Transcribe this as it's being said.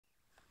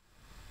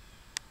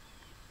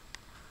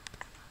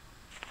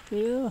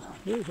Yeah,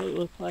 here's what it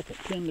looks like at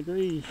 10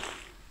 degrees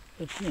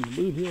up in the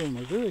Boot Hill,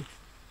 Missouri.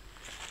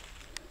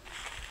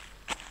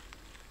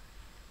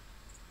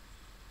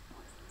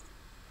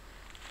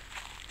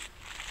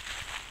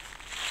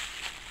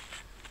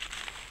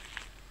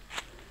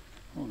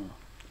 On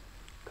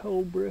a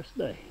cold, brisk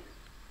day.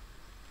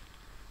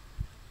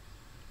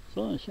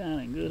 Sun's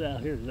shining good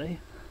out here today.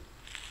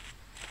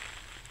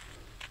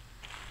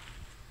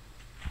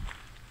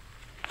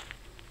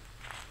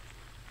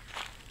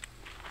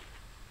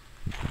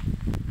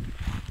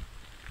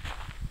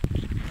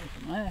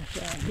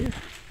 Nice out here.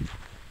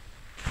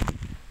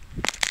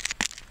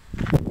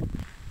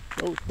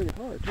 Goes pretty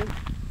hard too.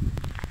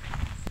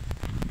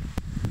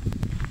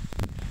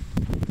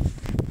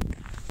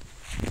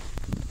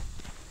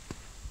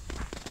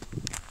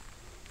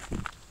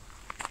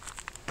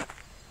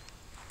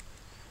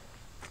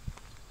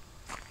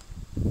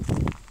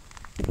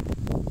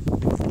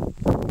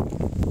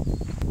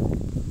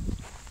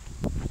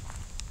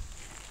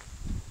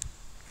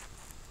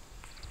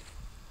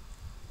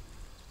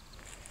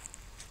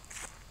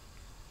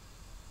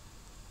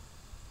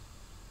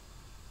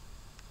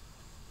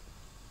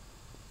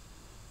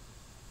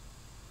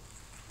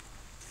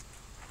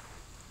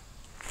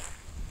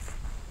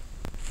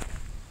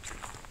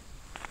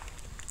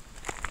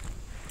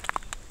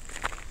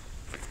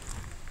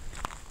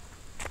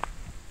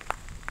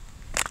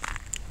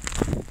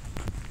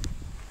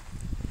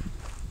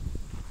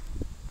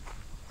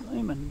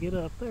 Layman, get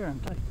up there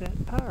and take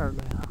that tire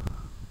down.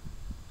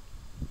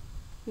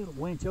 Get a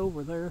winch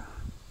over there.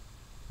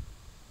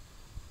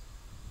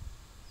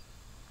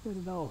 Get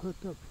it all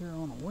hooked up here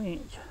on a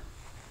winch.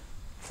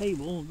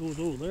 Cable goes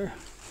over there.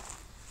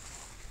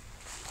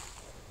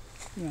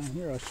 Around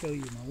here I'll show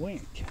you my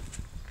winch.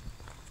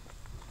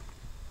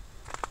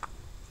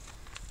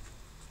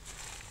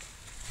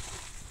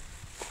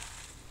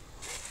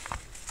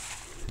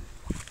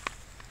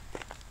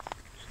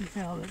 See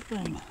how that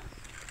thing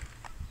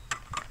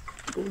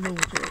goes over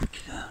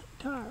to the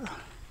tire.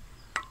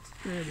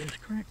 Grab this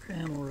crank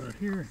handle right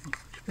here and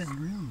spin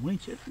around,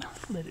 winch it,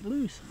 let it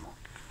loose, and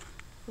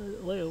let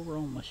it lay over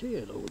on my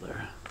shed over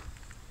there.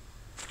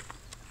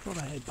 Thought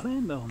I had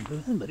planned on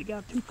doing, but it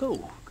got too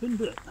cold. Couldn't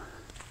do it.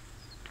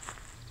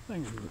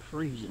 Fingers were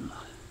freezing.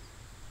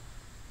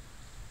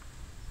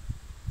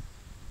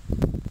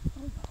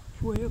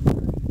 It's way up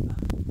there.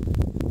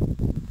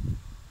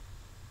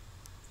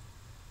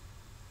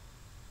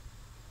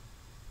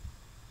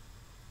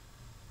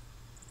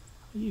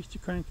 I used to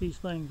crank these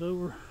things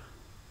over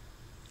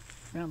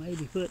around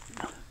 80 foot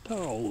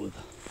tall with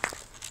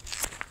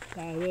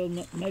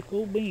 5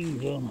 nickel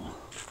beams on them.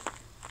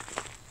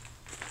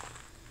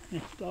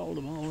 Installed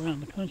them all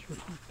around the country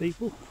for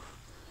people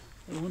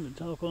that wanted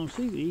to talk on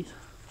CVs.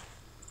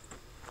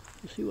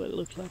 Let's see what it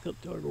looks like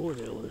up to our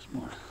Gordale this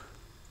morning.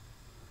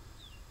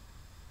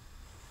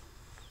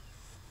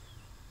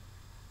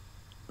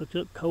 Looks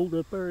up cold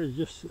up there is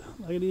just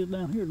like it is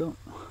down here, don't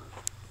it?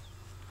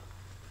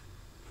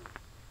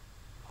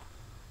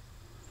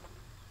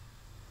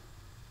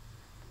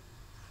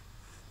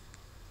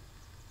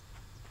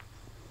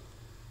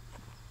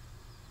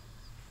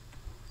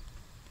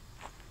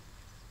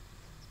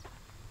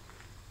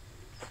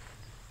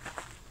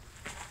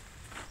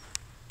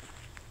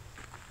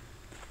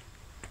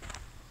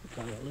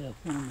 I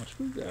left one of my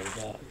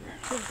screwdrivers out here.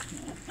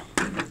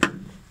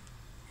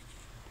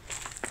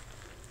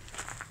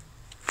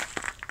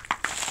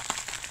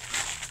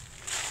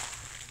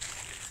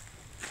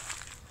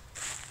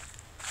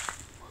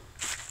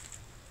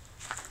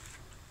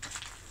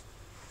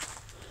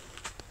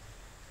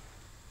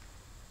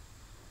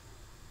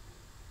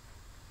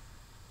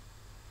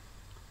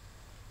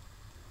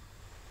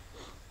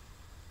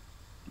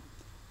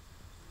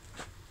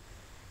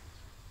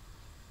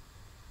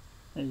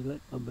 They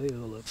let my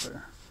bell up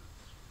there.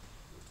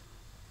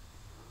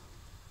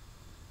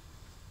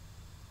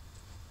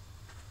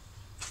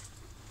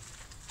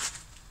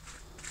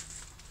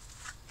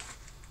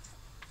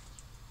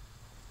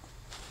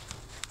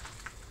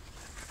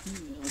 Yeah,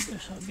 I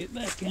guess I'll get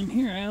back in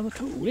here out of the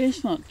cold.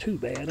 It's not too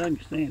bad. I can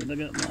stand it. I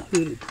got my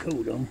hooded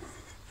coat on.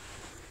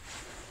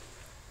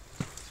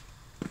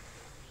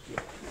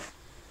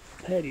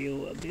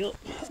 Patio I built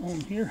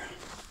on here.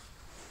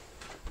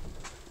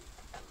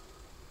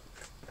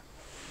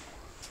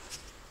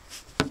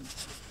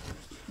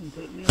 And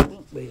put me a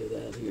bunk bed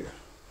out here.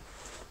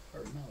 Or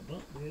not a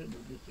bunk bed,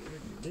 but just a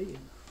regular bed.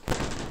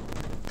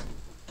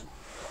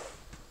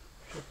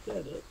 Set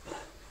that up.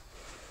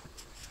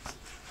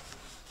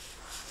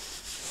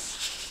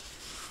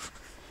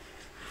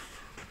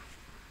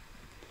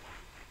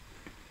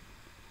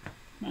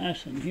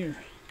 Nice in here.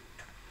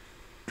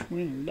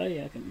 Winter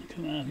day I can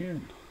come out here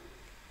and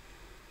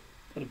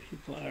put a few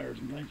flowers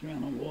and things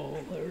around on the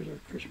wall. There's our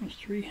Christmas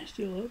tree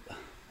still up.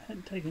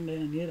 Hadn't taken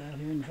down yet out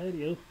here in the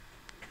patio.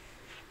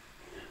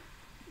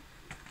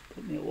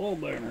 Put me a wall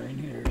burner in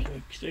here so it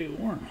can stay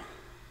warm.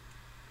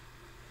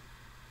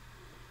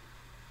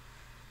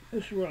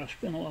 This is where I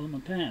spend a lot of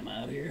my time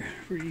out here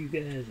for you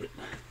guys that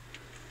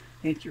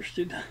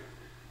interested in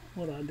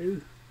what I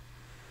do.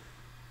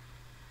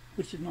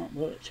 which is not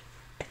much.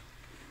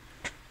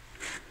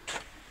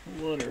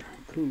 Water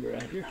cooler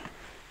out here.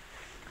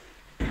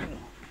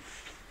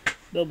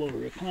 Double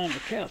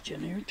recliner couch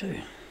in here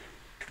too.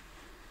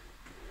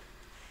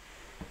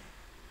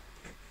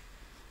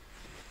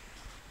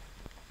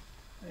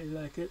 Hey,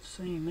 like that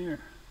scene there.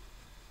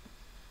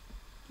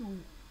 Oh,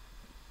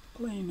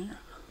 plane there.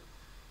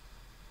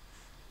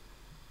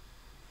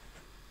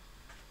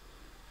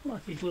 I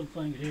like these little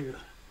things here.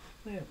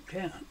 They have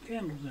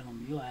candles in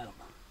them. You light them.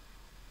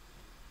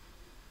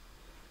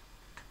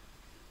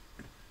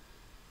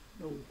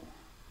 Oh,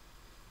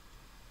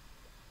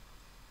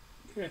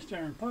 cast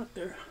iron pot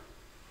there.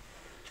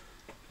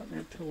 Got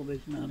that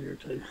television out here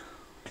too.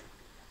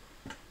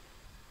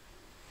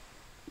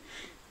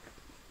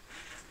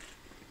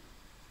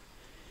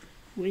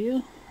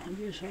 Well, I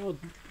guess I'll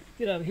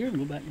get out of here and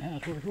go back in the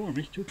house where it's warm.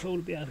 It's too cold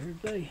to be out here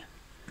today.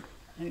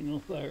 Ain't no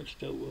fire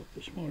stove up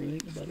this morning.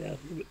 Ain't nobody out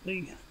here but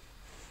me.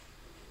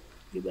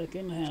 Get back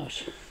in the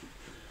house.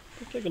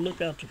 Let's take a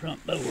look out the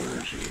front door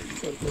and see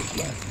what it looks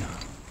like now.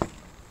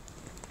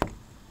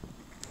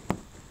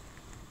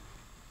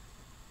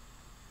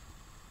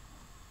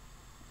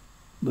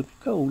 Looks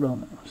cold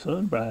on it.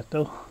 Sun bright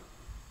though.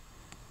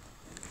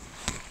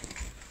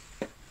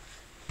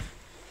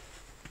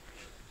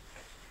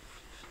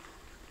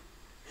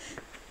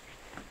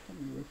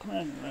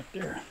 Recliner right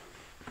there.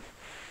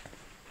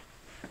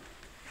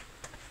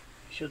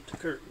 Shut the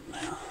curtain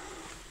now.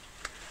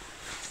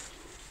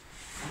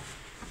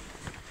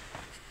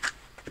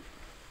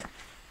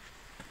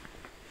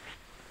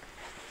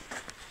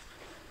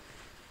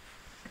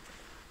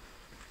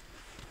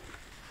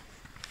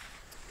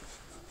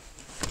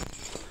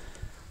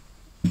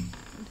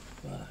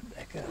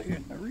 Back out here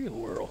in the real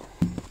world,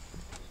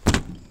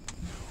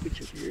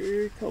 which is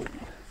very cold.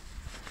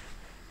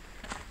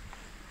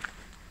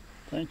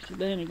 Thanks to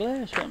Danny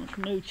Glass, got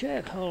some new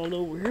chat hauled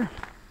over here.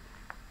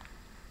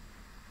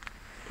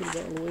 Put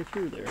it all the way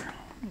through there. I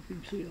don't know if you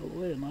can see it all the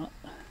way or not.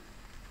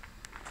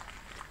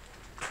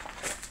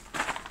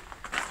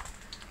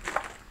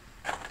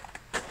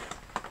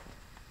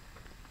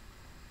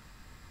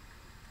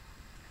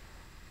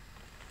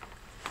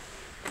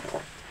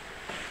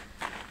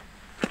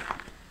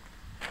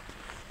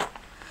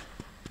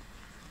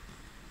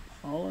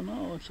 All in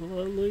all, it's a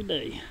lovely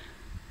day.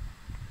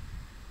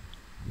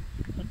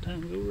 Got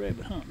time to go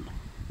rabbit hunting.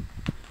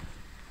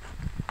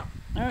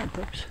 Alright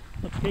folks,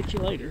 I'll catch you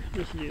later.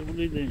 This is the Old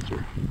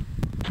Adventure.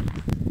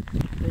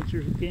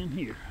 Adventures again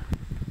here.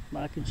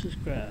 Like and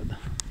subscribe.